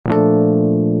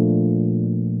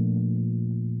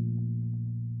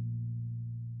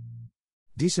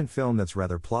Decent film that's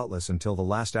rather plotless until the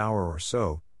last hour or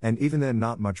so, and even then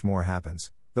not much more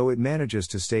happens, though it manages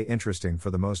to stay interesting for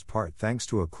the most part thanks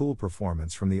to a cool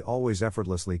performance from the always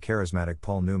effortlessly charismatic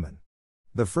Paul Newman.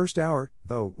 The first hour,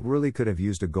 though, really could have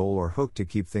used a goal or hook to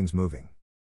keep things moving.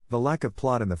 The lack of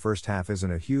plot in the first half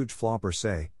isn't a huge flaw per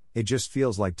se, it just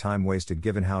feels like time wasted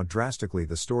given how drastically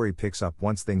the story picks up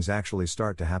once things actually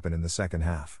start to happen in the second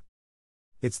half.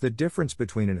 It's the difference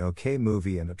between an okay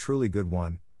movie and a truly good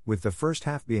one, with the first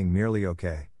half being merely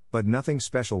okay, but nothing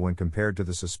special when compared to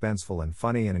the suspenseful and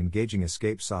funny and engaging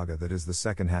escape saga that is the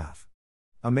second half.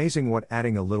 Amazing what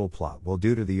adding a little plot will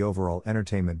do to the overall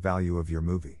entertainment value of your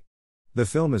movie. The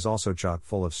film is also chock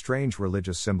full of strange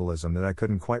religious symbolism that I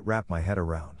couldn't quite wrap my head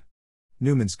around.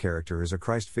 Newman's character is a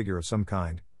Christ figure of some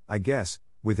kind, I guess,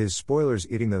 with his spoilers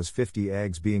eating those 50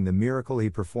 eggs being the miracle he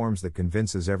performs that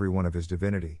convinces everyone of his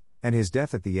divinity, and his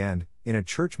death at the end, in a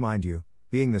church mind you,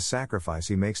 being the sacrifice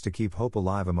he makes to keep hope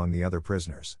alive among the other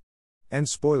prisoners. And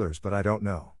spoilers, but I don't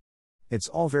know. It's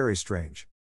all very strange.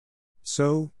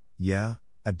 So, yeah,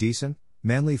 a decent,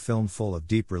 manly film full of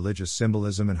deep religious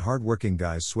symbolism and hard-working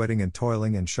guys sweating and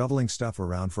toiling and shoveling stuff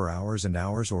around for hours and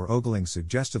hours or ogling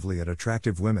suggestively at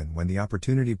attractive women when the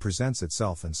opportunity presents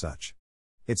itself and such.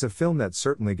 It's a film that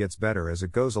certainly gets better as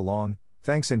it goes along,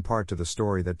 thanks in part to the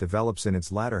story that develops in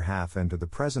its latter half and to the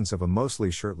presence of a mostly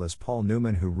shirtless Paul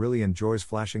Newman who really enjoys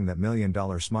flashing that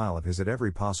million-dollar smile of his at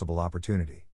every possible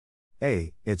opportunity.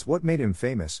 It's what made him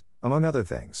famous, among other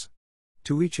things.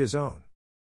 To each his own.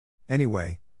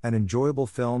 Anyway, an enjoyable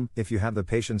film if you have the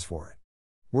patience for it.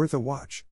 Worth a watch.